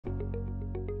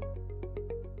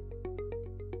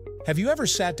Have you ever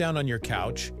sat down on your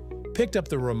couch, picked up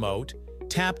the remote,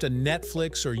 tapped a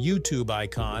Netflix or YouTube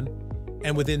icon,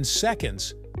 and within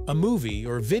seconds, a movie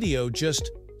or video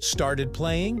just started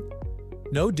playing?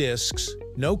 No discs,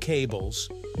 no cables,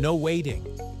 no waiting.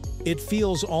 It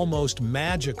feels almost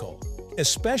magical,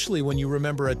 especially when you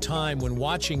remember a time when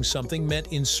watching something meant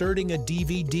inserting a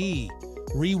DVD,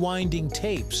 rewinding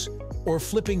tapes, or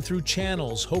flipping through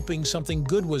channels hoping something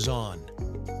good was on.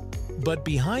 But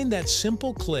behind that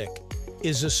simple click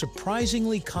is a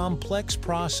surprisingly complex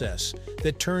process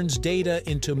that turns data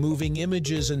into moving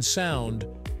images and sound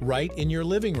right in your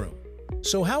living room.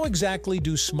 So how exactly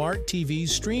do smart TVs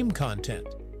stream content?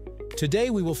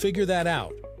 Today we will figure that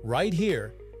out, right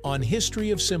here, on History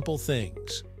of Simple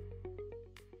Things.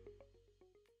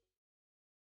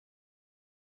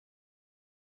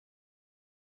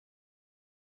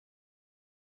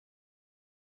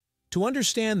 To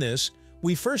understand this,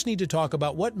 we first need to talk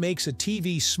about what makes a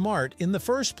TV smart in the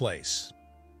first place.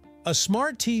 A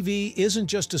smart TV isn't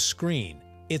just a screen,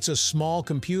 it's a small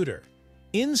computer.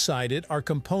 Inside it are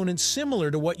components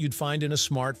similar to what you'd find in a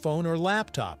smartphone or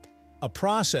laptop: a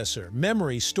processor,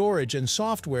 memory, storage, and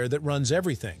software that runs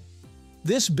everything.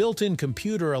 This built-in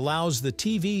computer allows the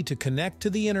TV to connect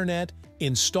to the internet,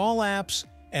 install apps,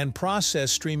 and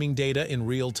process streaming data in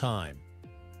real time.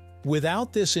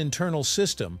 Without this internal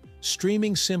system,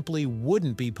 streaming simply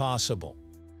wouldn't be possible.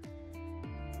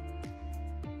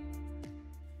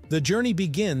 The journey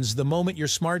begins the moment your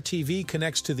smart TV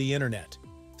connects to the internet.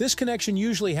 This connection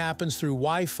usually happens through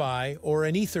Wi-Fi or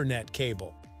an Ethernet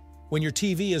cable. When your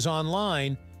TV is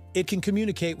online, it can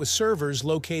communicate with servers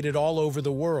located all over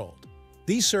the world.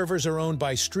 These servers are owned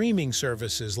by streaming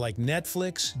services like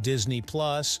Netflix, Disney+,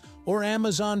 or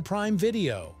Amazon Prime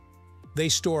Video. They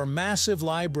store massive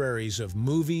libraries of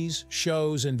movies,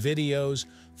 shows, and videos,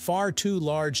 far too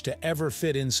large to ever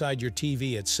fit inside your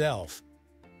TV itself.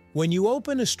 When you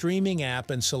open a streaming app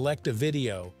and select a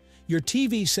video, your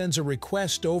TV sends a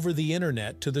request over the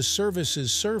internet to the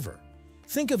service's server.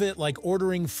 Think of it like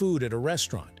ordering food at a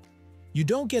restaurant. You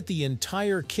don't get the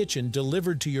entire kitchen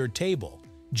delivered to your table,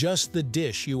 just the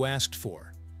dish you asked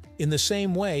for. In the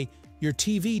same way, your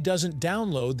TV doesn't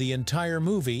download the entire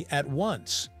movie at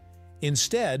once.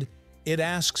 Instead, it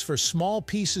asks for small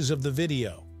pieces of the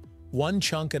video, one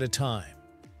chunk at a time.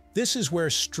 This is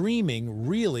where streaming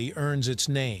really earns its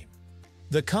name.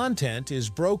 The content is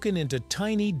broken into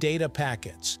tiny data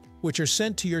packets, which are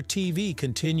sent to your TV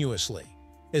continuously.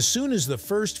 As soon as the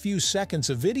first few seconds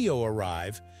of video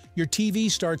arrive, your TV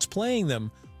starts playing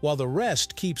them while the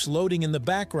rest keeps loading in the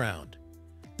background.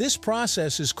 This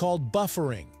process is called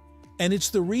buffering, and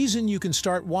it's the reason you can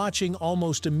start watching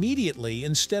almost immediately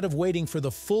instead of waiting for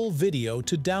the full video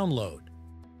to download.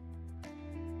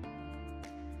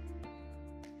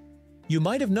 You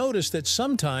might have noticed that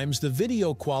sometimes the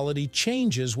video quality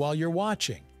changes while you're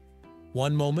watching.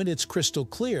 One moment it's crystal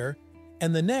clear,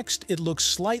 and the next it looks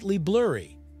slightly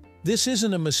blurry. This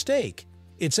isn't a mistake,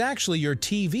 it's actually your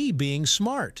TV being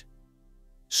smart.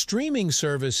 Streaming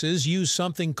services use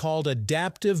something called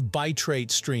adaptive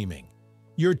bitrate streaming.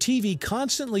 Your TV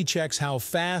constantly checks how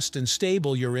fast and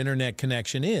stable your internet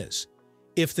connection is.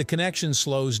 If the connection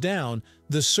slows down,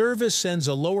 the service sends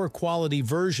a lower quality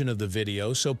version of the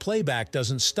video so playback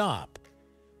doesn't stop.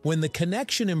 When the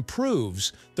connection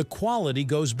improves, the quality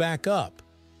goes back up.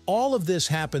 All of this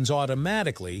happens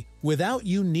automatically without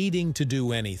you needing to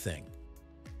do anything.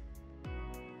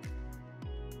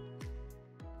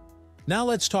 Now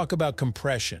let's talk about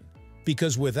compression,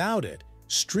 because without it,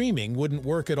 streaming wouldn't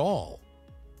work at all.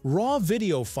 Raw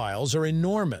video files are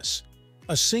enormous.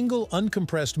 A single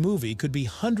uncompressed movie could be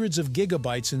hundreds of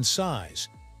gigabytes in size.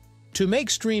 To make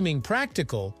streaming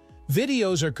practical,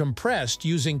 videos are compressed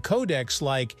using codecs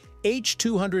like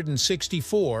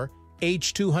H264,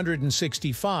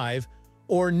 H265,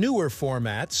 or newer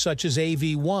formats such as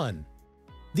AV1.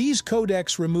 These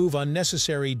codecs remove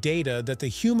unnecessary data that the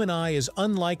human eye is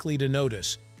unlikely to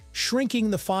notice, shrinking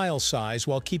the file size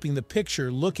while keeping the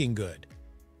picture looking good.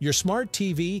 Your smart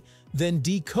TV then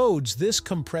decodes this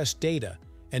compressed data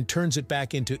and turns it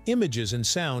back into images and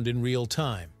sound in real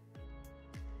time.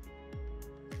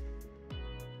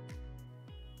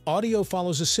 Audio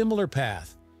follows a similar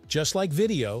path. Just like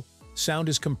video, sound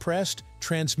is compressed,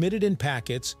 transmitted in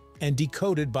packets, and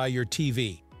decoded by your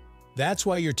TV. That's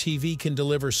why your TV can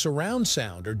deliver surround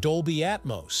sound or Dolby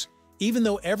Atmos, even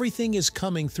though everything is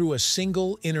coming through a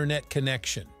single internet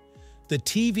connection. The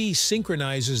TV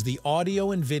synchronizes the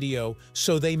audio and video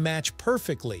so they match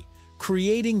perfectly,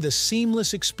 creating the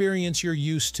seamless experience you're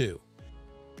used to.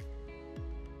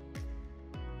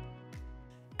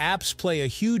 Apps play a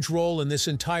huge role in this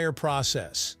entire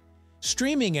process.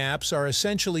 Streaming apps are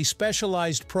essentially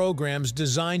specialized programs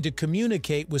designed to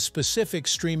communicate with specific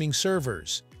streaming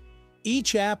servers.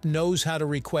 Each app knows how to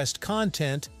request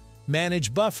content,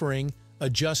 manage buffering,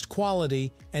 adjust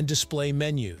quality, and display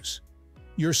menus.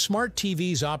 Your smart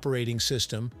TV's operating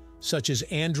system, such as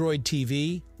Android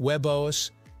TV, WebOS,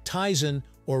 Tizen,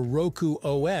 or Roku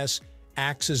OS,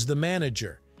 acts as the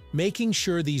manager, making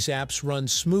sure these apps run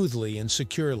smoothly and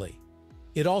securely.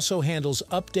 It also handles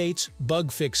updates,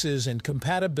 bug fixes, and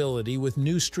compatibility with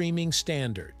new streaming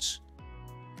standards.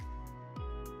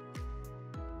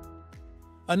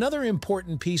 Another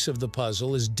important piece of the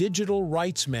puzzle is digital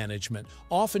rights management,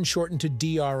 often shortened to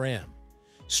DRM.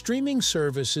 Streaming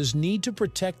services need to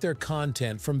protect their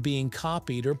content from being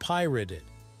copied or pirated.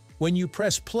 When you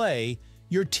press play,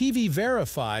 your TV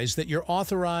verifies that you're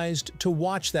authorized to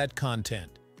watch that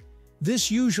content.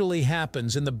 This usually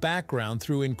happens in the background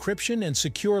through encryption and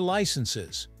secure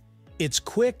licenses. It's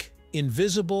quick,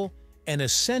 invisible, and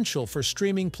essential for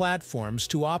streaming platforms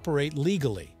to operate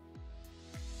legally.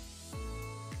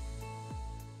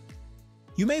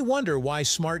 You may wonder why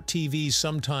smart TVs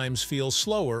sometimes feel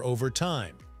slower over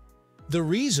time. The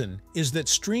reason is that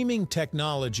streaming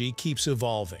technology keeps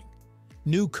evolving.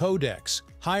 New codecs,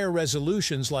 higher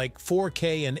resolutions like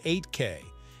 4K and 8K,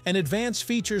 and advanced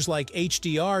features like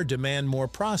HDR demand more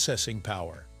processing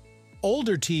power.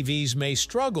 Older TVs may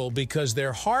struggle because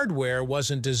their hardware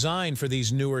wasn't designed for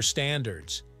these newer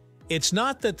standards. It's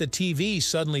not that the TV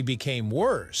suddenly became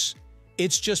worse,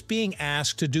 it's just being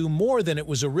asked to do more than it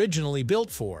was originally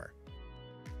built for.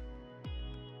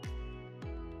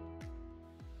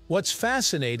 What's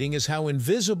fascinating is how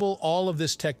invisible all of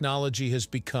this technology has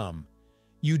become.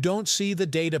 You don't see the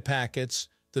data packets,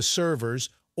 the servers,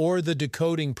 or the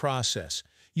decoding process.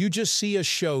 You just see a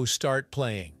show start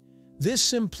playing. This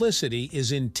simplicity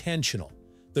is intentional.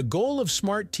 The goal of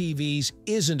smart TVs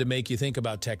isn't to make you think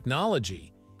about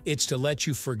technology, it's to let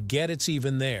you forget it's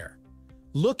even there.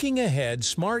 Looking ahead,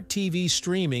 smart TV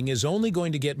streaming is only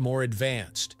going to get more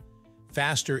advanced.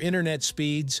 Faster internet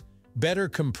speeds, better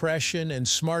compression, and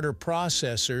smarter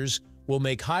processors will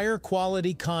make higher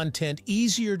quality content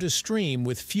easier to stream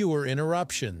with fewer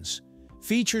interruptions.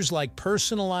 Features like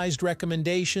personalized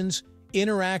recommendations,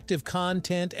 interactive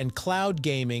content, and cloud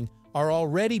gaming are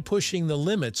already pushing the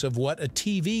limits of what a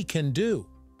TV can do.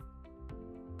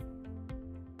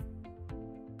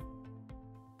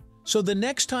 So the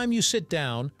next time you sit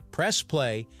down, press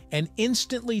play, and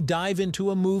instantly dive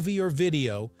into a movie or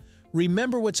video,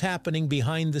 remember what's happening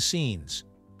behind the scenes.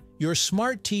 Your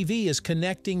smart TV is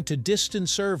connecting to distant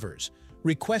servers,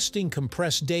 requesting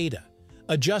compressed data,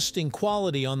 adjusting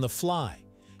quality on the fly,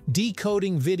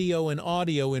 decoding video and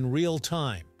audio in real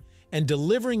time, and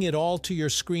delivering it all to your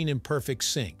screen in perfect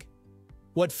sync.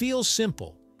 What feels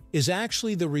simple is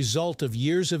actually the result of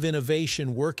years of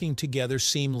innovation working together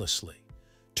seamlessly,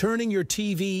 turning your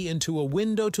TV into a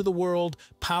window to the world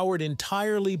powered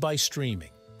entirely by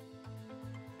streaming.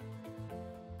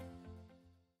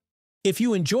 If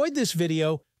you enjoyed this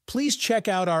video, please check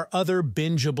out our other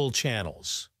bingeable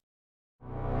channels.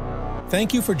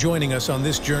 Thank you for joining us on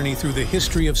this journey through the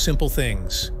history of simple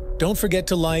things. Don't forget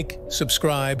to like,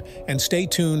 subscribe, and stay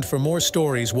tuned for more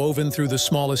stories woven through the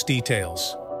smallest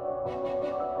details.